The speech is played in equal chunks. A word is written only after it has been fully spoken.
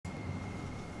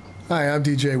Hi, I'm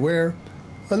DJ Ware.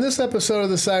 On this episode of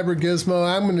the CyberGizmo,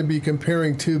 I'm going to be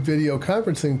comparing two video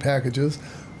conferencing packages,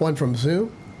 one from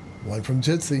Zoom, one from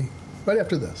Jitsi, right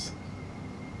after this.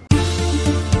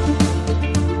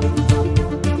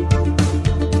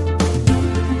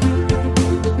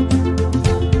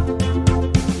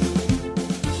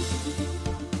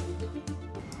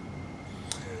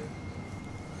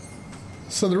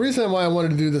 So the reason why I wanted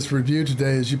to do this review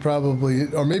today is you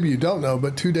probably, or maybe you don't know,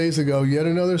 but 2 days ago, yet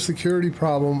another security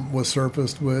problem was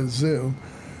surfaced with Zoom.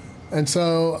 And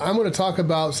so I'm going to talk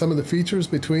about some of the features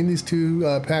between these two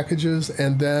packages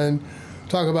and then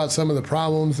talk about some of the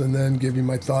problems and then give you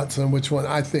my thoughts on which one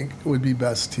I think would be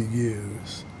best to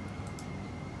use.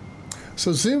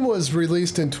 So Zoom was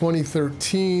released in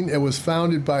 2013. It was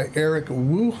founded by Eric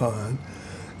Wuhan,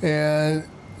 and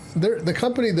the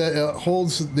company that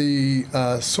holds the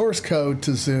source code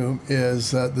to Zoom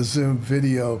is the Zoom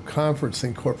Video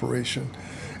Conferencing Corporation.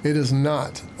 It is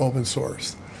not open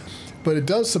source, but it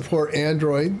does support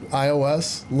Android,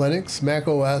 iOS, Linux,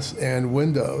 macOS, and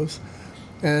Windows,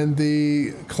 and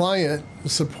the client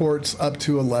supports up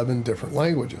to 11 different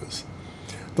languages.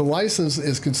 The license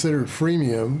is considered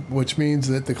freemium, which means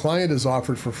that the client is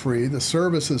offered for free, the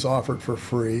service is offered for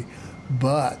free,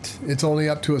 but it's only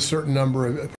up to a certain number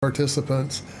of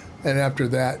participants, and after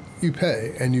that you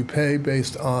pay, and you pay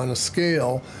based on a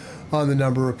scale on the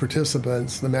number of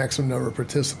participants, the maximum number of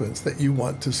participants that you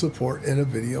want to support in a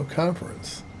video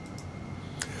conference.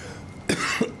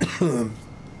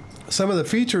 Some of the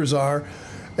features are,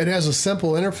 it has a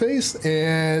simple interface,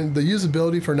 and the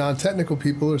usability for non-technical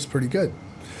people is pretty good.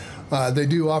 They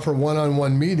do offer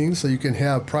one-on-one meetings, so you can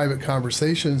have private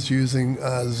conversations using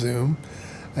Zoom.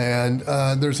 And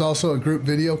there's also a group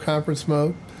video conference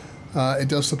mode. It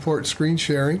does support screen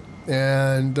sharing,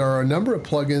 and there are a number of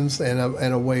plugins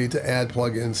and a way to add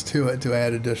plugins to it to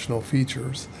add additional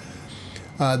features.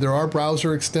 There are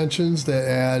browser extensions that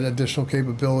add additional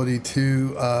capability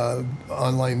to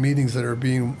online meetings that are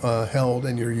being held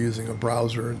and you're using a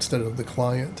browser instead of the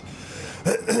client.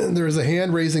 There's a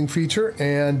hand-raising feature,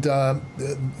 and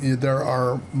there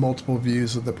are multiple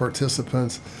views of the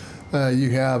participants.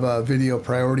 You have a video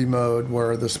priority mode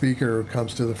where the speaker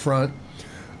comes to the front,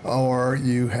 or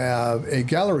you have a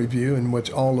gallery view in which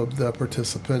all of the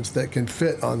participants that can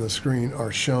fit on the screen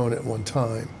are shown at one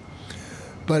time.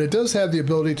 But it does have the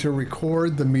ability to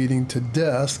record the meeting to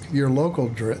disk, your local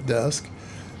disk,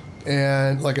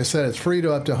 and like I said, it's free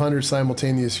to up to 100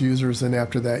 simultaneous users, and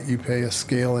after that you pay a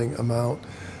scaling amount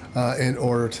in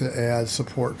order to add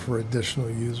support for additional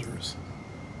users.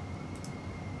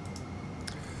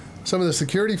 Some of the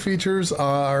security features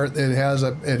are it has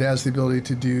the ability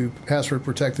to do password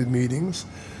protected meetings.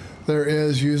 There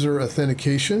is user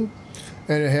authentication,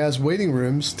 and it has waiting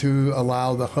rooms to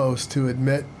allow the host to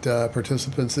admit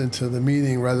participants into the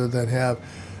meeting rather than have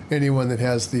anyone that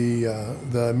has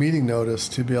the meeting notice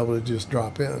to be able to just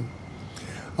drop in.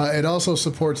 It also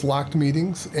supports locked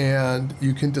meetings, and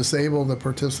you can disable the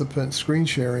participant screen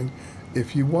sharing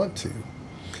if you want to.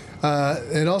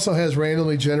 It also has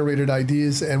randomly generated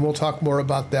IDs, and we'll talk more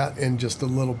about that in just a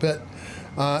little bit.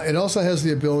 It also has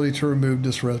the ability to remove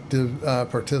disruptive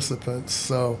participants.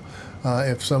 So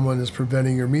if someone is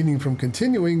preventing your meeting from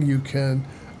continuing, you can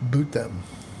boot them.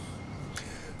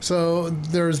 So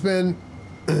there's been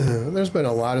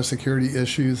a lot of security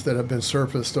issues that have been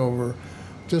surfaced over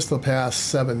just the past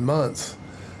 7 months.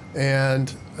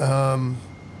 And the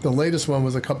latest one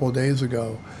was a couple of days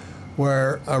ago,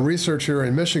 where a researcher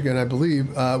in Michigan, I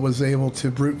believe, was able to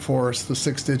brute force the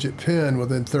 6-digit PIN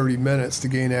within 30 minutes to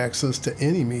gain access to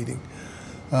any meeting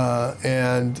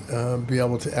and be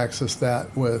able to access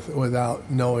that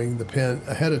without knowing the PIN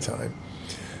ahead of time.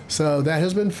 So that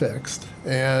has been fixed.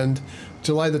 And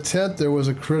July the 10th, there was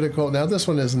a critical, now this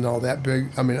one isn't all that big,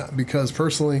 I mean, because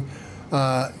personally,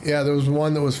 yeah, there was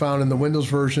one that was found in the Windows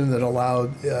version that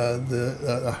allowed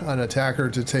an attacker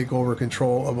to take over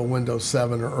control of a Windows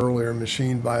 7 or earlier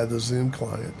machine via the Zoom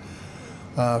client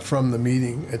from the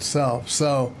meeting itself.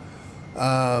 So,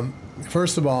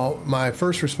 first of all, my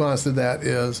first response to that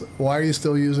is, why are you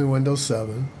still using Windows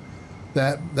 7?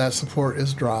 That support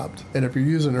is dropped. And if you're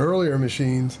using earlier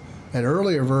machines and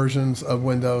earlier versions of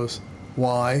Windows,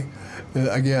 why?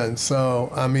 Again,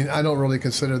 so, I mean, I don't really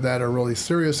consider that a really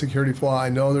serious security flaw. I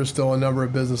know there's still a number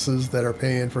of businesses that are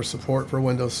paying for support for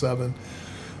Windows 7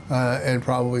 and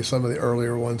probably some of the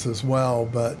earlier ones as well,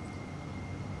 but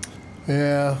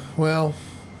yeah, well,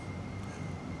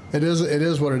 it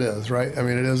is what it is, right? I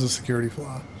mean, it is a security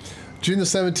flaw. June the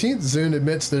 17th, Zoom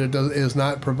admits that it is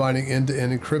not providing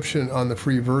end-to-end encryption on the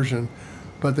free version,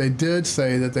 but they did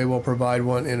say that they will provide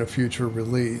one in a future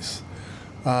release.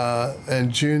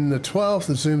 And June the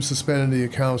 12th, Zoom suspended the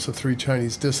accounts of 3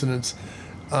 Chinese dissidents.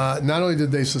 Not only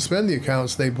did they suspend the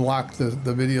accounts, they blocked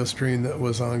the video stream that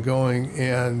was ongoing,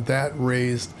 and that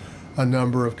raised a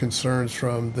number of concerns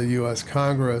from the U.S.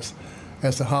 Congress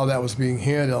as to how that was being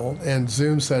handled. And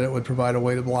Zoom said it would provide a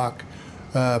way to block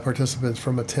participants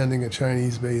from attending a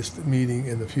Chinese-based meeting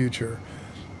in the future.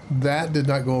 That did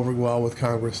not go over well with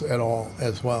Congress at all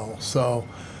as well. So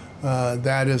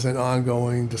that is an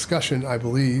ongoing discussion, I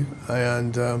believe,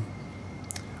 and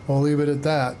we'll leave it at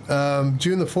that.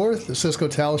 June the 4th, Cisco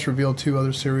Talos revealed 2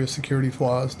 other serious security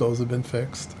flaws. Those have been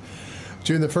fixed.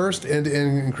 June the 1st,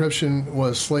 end-to-end encryption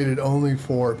was slated only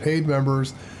for paid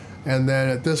members. And then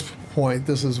at this point,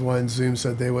 this is when Zoom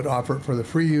said they would offer it for the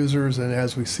free users. And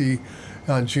as we see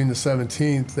on June the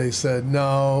 17th, they said,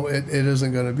 no, it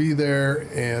isn't going to be there.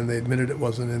 And they admitted it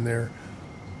wasn't in there.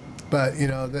 But, you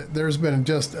know, there's been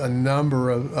just a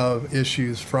number of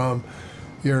issues, from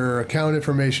your account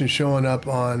information showing up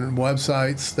on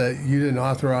websites that you didn't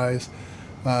authorize,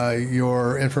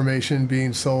 your information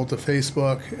being sold to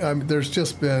Facebook. I mean, there's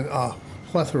just been a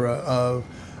plethora of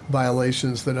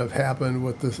violations that have happened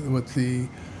with this, with the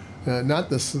not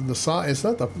this the it's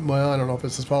not the, well, I don't know if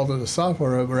it's the fault of the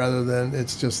software rather than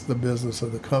it's just the business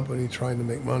of the company trying to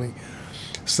make money.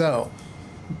 So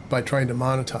by trying to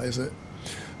monetize it.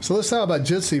 So let's talk about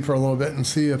Jitsi for a little bit and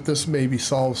see if this maybe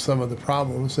solves some of the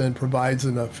problems and provides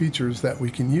enough features that we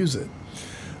can use it.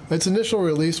 Its initial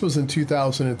release was in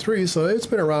 2003, so it's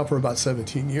been around for about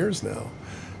 17 years now.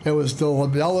 It was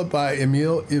developed by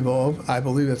Emil Ivov, I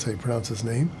believe that's how you pronounce his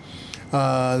name.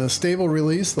 The stable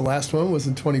release, the last one, was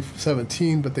in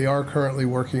 2017, but they are currently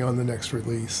working on the next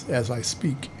release as I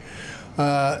speak.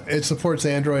 It supports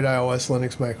Android, iOS,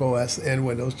 Linux, macOS, and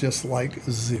Windows, just like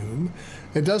Zoom.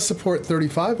 It does support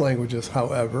 35 languages,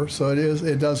 however, so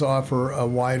it does offer a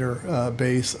wider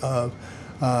base of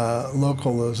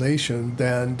localization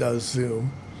than does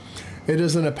Zoom. It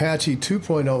is an Apache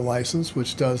 2.0 license,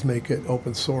 which does make it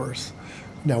open source.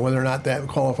 Now, whether or not that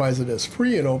qualifies it as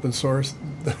free and open source,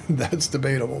 that's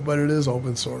debatable, but it is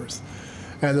open source.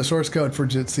 And the source code for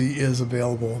Jitsi is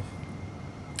available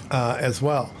as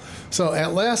well. So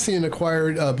Atlassian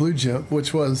acquired BlueGimp,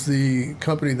 which was the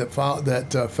company that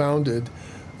founded,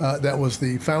 that was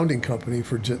the founding company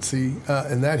for Jitsi,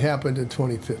 and that happened in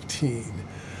 2015.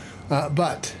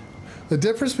 But the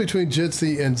difference between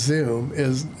Jitsi and Zoom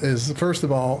is first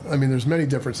of all, I mean, there's many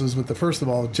differences, but first of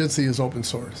all, Jitsi is open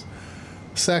source.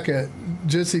 Second,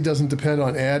 Jitsi doesn't depend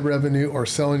on ad revenue or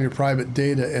selling your private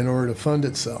data in order to fund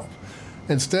itself.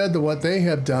 Instead, what they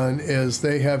have done is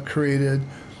they have created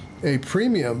a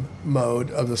premium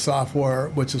mode of the software,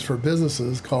 which is for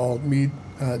businesses, called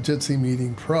Jitsi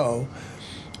Meeting Pro.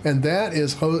 And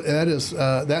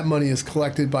that money is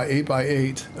collected by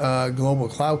 8x8 global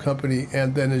cloud company,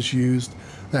 and then is used.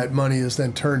 That money is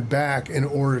then turned back in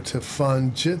order to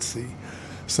fund Jitsi.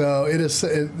 So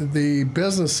the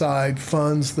business side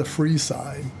funds the free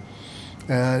side,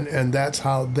 and that's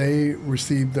how they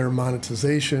receive their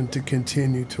monetization to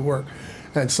continue to work.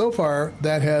 And so far,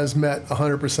 that has met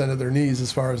 100% of their needs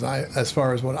as far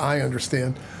as what I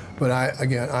understand. But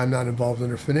I'm not involved in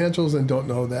their financials and don't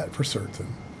know that for certain.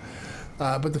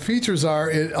 But the features are,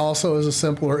 it also is a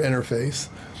simpler interface.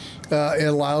 It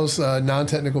allows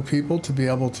non-technical people to be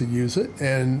able to use it,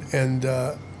 and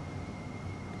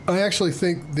I actually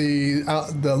think the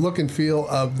look and feel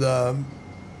of the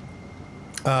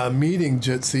meeting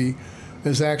Jitsi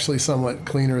is actually somewhat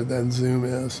cleaner than Zoom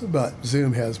is, but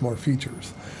Zoom has more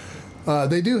features.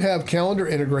 They do have calendar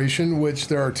integration, which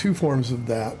there are 2 forms of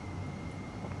that.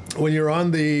 When you're on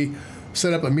the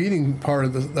set up a meeting part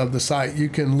of the site, you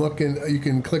can look and you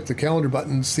can click the calendar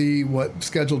button and see what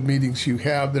scheduled meetings you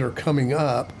have that are coming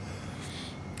up.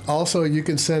 Also, you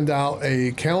can send out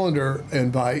a calendar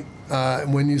invite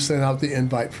when you send out the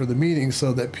invite for the meeting,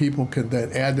 so that people can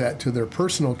then add that to their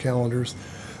personal calendars.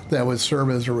 That would serve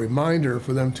as a reminder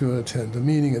for them to attend a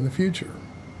meeting in the future.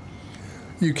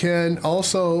 You can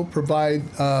also provide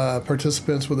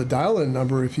participants with a dial-in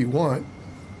number if you want,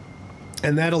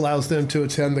 and that allows them to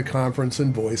attend the conference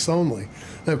in voice only.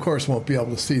 And of course, won't be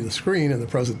able to see the screen in the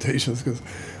presentations because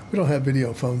we don't have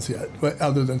video phones yet,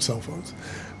 other than cell phones.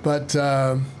 But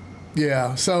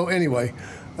yeah, so anyway,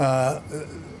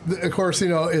 of course, you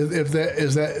know, if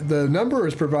the number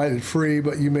is provided free,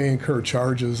 but you may incur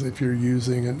charges if you're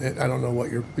using, and I don't know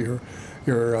what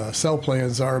your cell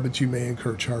plans are, but you may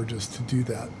incur charges to do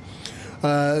that.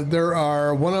 There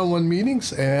are one-on-one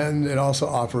meetings, and it also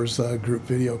offers group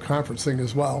video conferencing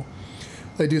as well.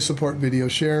 They do support video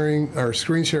sharing, or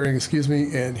screen sharing, excuse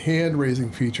me, and hand-raising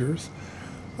features.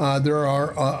 There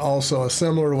are also a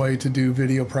similar way to do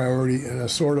video priority and a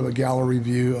sort of a gallery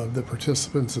view of the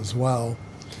participants as well.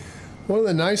 One of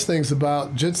the nice things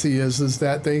about Jitsi is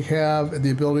that they have the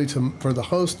ability for the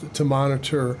host to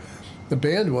monitor the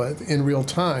bandwidth in real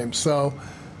time. So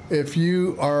if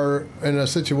you are in a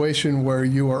situation where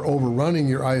you are overrunning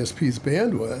your ISP's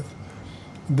bandwidth,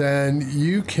 then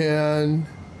you can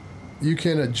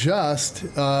adjust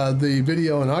the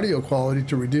video and audio quality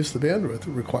to reduce the bandwidth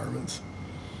requirements.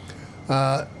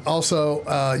 Also,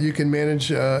 you can manage.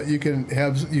 You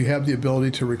have the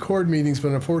ability to record meetings,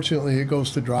 but unfortunately, it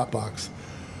goes to Dropbox,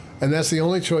 and that's the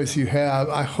only choice you have.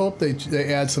 I hope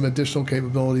they add some additional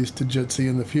capabilities to Jitsi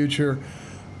in the future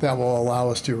that will allow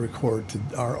us to record to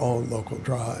our own local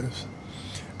drives.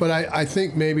 But I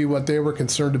think maybe what they were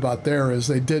concerned about there is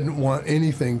they didn't want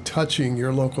anything touching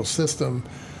your local system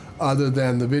other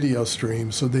than the video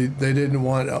stream. So they didn't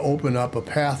want to open up a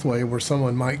pathway where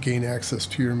someone might gain access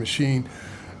to your machine.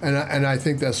 And I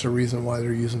think that's the reason why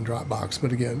they're using Dropbox.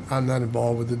 But again, I'm not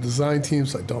involved with the design team,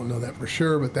 so I don't know that for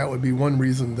sure. But that would be one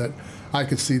reason that I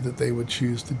could see that they would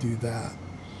choose to do that.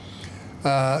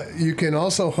 You can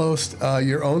also host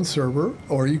your own server,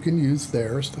 or you can use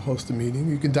theirs to host a meeting.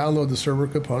 You can download the server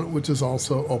component, which is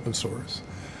also open source.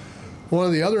 One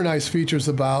of the other nice features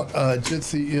about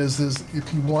Jitsi is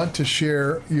if you want to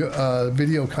share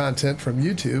video content from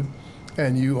YouTube,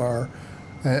 and you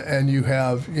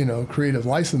have creative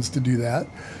license to do that.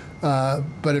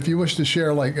 But if you wish to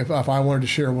share, like if I wanted to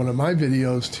share one of my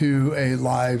videos to a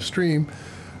live stream,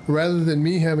 rather than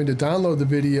me having to download the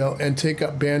video and take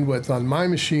up bandwidth on my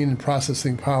machine and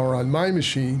processing power on my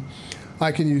machine,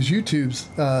 I can use YouTube's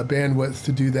bandwidth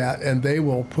to do that, and they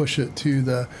will push it to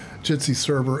the Jitsi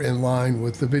server in line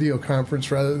with the video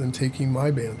conference rather than taking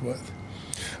my bandwidth.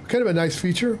 Kind of a nice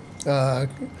feature, kind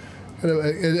of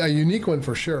a unique one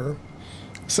for sure.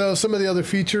 So some of the other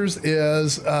features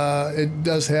is it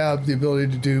does have the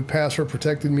ability to do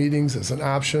password-protected meetings as an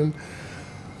option.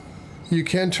 You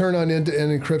can turn on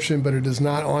end-to-end encryption, but it is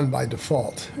not on by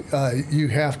default. You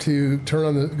have to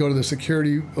go to the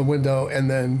security window and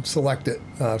then select it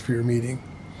for your meeting.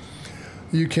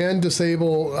 You can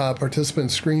disable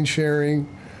participant screen sharing,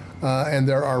 and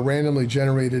there are randomly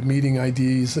generated meeting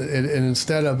IDs. And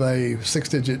instead of a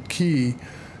 6-digit key,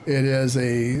 it is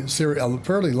a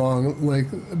fairly long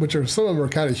length, some of them are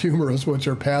kind of humorous, which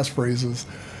are passphrases.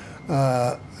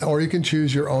 Or you can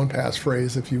choose your own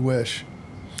passphrase if you wish.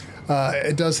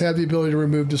 It does have the ability to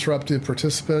remove disruptive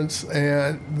participants,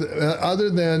 and other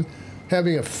than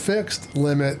having a fixed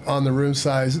limit on the room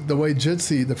size, the way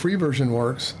Jitsi, the free version,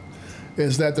 works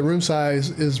is that the room size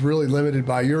is really limited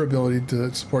by your ability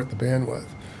to support the bandwidth.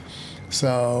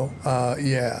 So,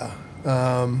 yeah.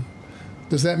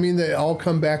 Does that mean they all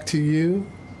come back to you?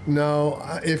 No.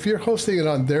 If you're hosting it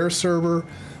on their server,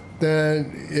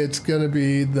 then it's going to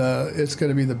be the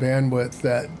bandwidth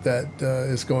that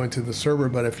is going to the server.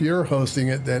 But if you're hosting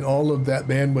it, then all of that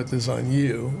bandwidth is on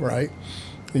you, right?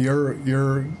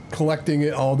 You're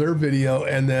collecting all their video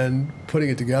and then putting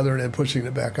it together and then pushing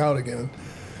it back out again.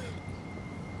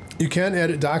 You can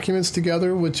edit documents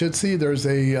together with Jitsi. There's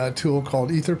a tool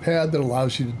called Etherpad that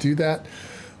allows you to do that.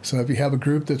 So if you have a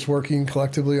group that's working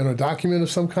collectively on a document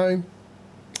of some kind,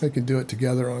 they can do it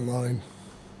together online.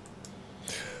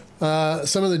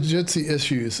 Some of the Jitsi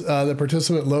issues. The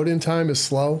participant load-in time is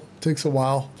slow. It takes a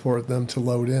while for them to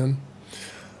load in.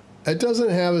 It doesn't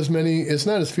have as many, it's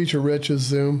not as feature-rich as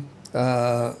Zoom.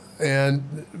 But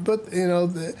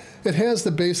it has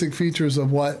the basic features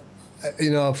of what,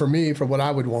 for me, for what I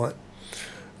would want.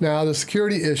 Now, the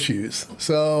security issues.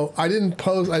 So I didn't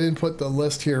put the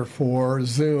list here for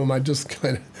Zoom. I just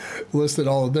kind of listed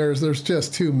all of theirs. There's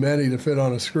just too many to fit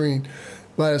on a screen.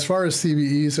 But as far as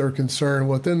CVEs are concerned,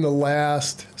 within the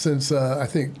last, since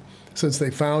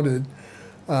they founded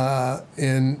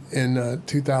in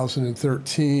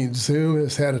 2013, Zoom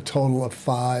has had a total of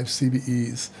 5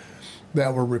 CVEs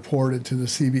that were reported to the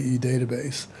CVE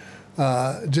database.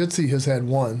 Jitsi has had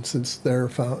 1 since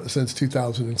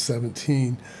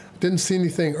 2017. Didn't see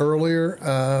anything earlier.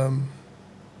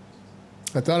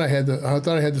 I thought I had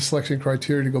the selection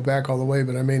criteria to go back all the way,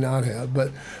 but I may not have.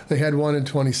 But they had 1 in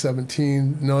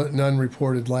 2017, none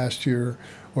reported last year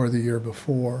or the year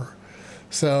before.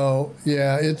 So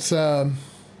yeah, it's.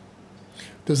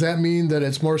 Does that mean that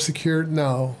it's more secure?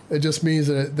 No, it just means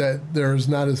that there's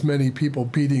not as many people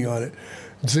beating on it.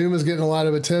 Zoom is getting a lot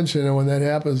of attention, and when that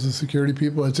happens, the security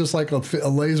people, it's just like a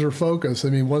laser focus. I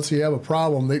mean, once you have a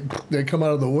problem, they come out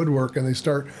of the woodwork and they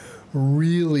start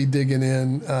really digging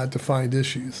in to find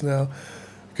issues. Now,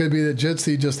 it could be that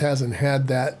Jitsi just hasn't had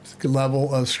that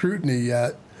level of scrutiny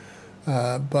yet,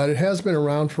 But it has been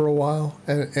around for a while,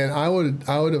 and I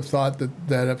would have thought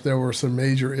that if there were some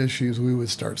major issues, we would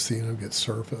start seeing them get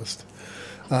surfaced.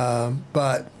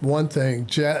 But one thing,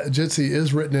 Jitsi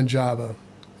is written in Java.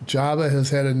 Java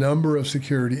has had a number of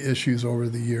security issues over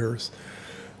the years.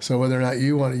 So whether or not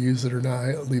you want to use it or not,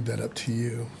 I leave that up to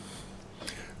you.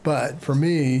 But for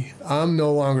me, I'm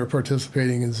no longer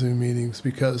participating in Zoom meetings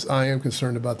because I am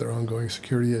concerned about their ongoing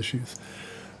security issues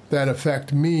that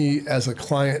affect me as a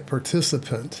client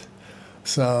participant.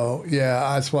 So yeah,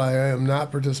 that's why I am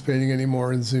not participating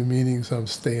anymore in Zoom meetings. I'm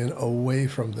staying away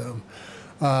from them.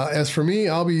 As for me,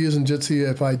 I'll be using Jitsi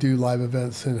if I do live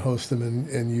events and host them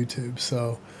in YouTube.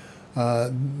 So I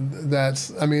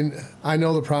mean, I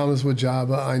know the problems with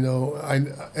Java.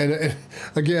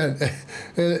 Again,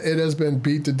 it has been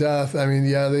beat to death. I mean,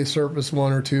 yeah, they surface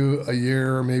 1 or 2 a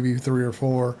year, or maybe 3 or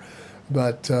 4.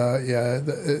 But yeah,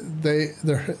 the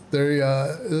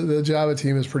Java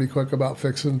team is pretty quick about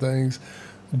fixing things.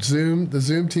 The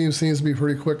Zoom team seems to be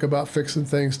pretty quick about fixing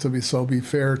things. To be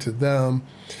fair to them,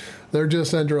 they're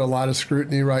just under a lot of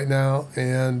scrutiny right now.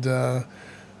 And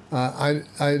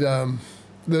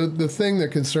the thing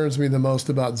that concerns me the most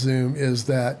about Zoom is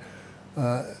that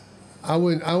I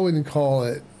wouldn't call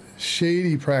it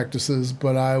shady practices,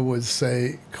 but I would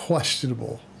say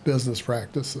questionable business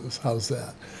practices. How's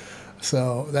that?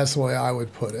 So that's the way I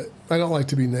would put it. I don't like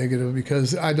to be negative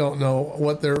because I don't know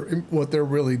what they're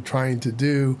really trying to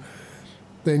do.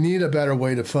 They need a better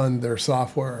way to fund their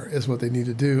software is what they need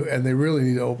to do, and they really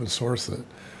need to open source it.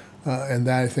 And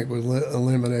that, I think, would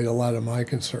eliminate a lot of my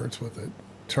concerns with it.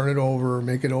 Turn it over,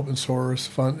 make it open source,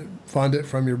 fund it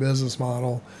from your business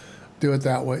model, do it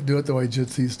that way, do it the way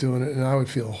Jitsi's doing it, and I would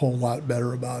feel a whole lot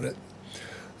better about it.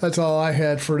 That's all I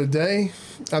had for today.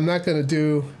 I'm not going to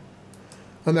do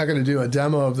a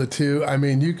demo of the two. I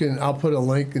mean, I'll put a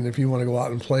link, and if you want to go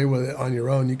out and play with it on your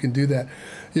own, you can do that.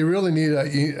 You really need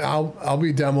I'll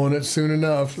be demoing it soon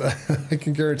enough. I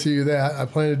can guarantee you that. I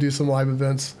plan to do some live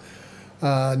events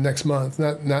next month.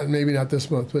 Maybe not this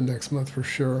month, but next month for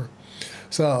sure.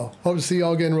 So hope to see you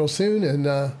all again real soon,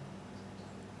 and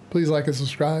please like and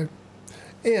subscribe.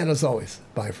 And as always,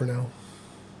 bye for now.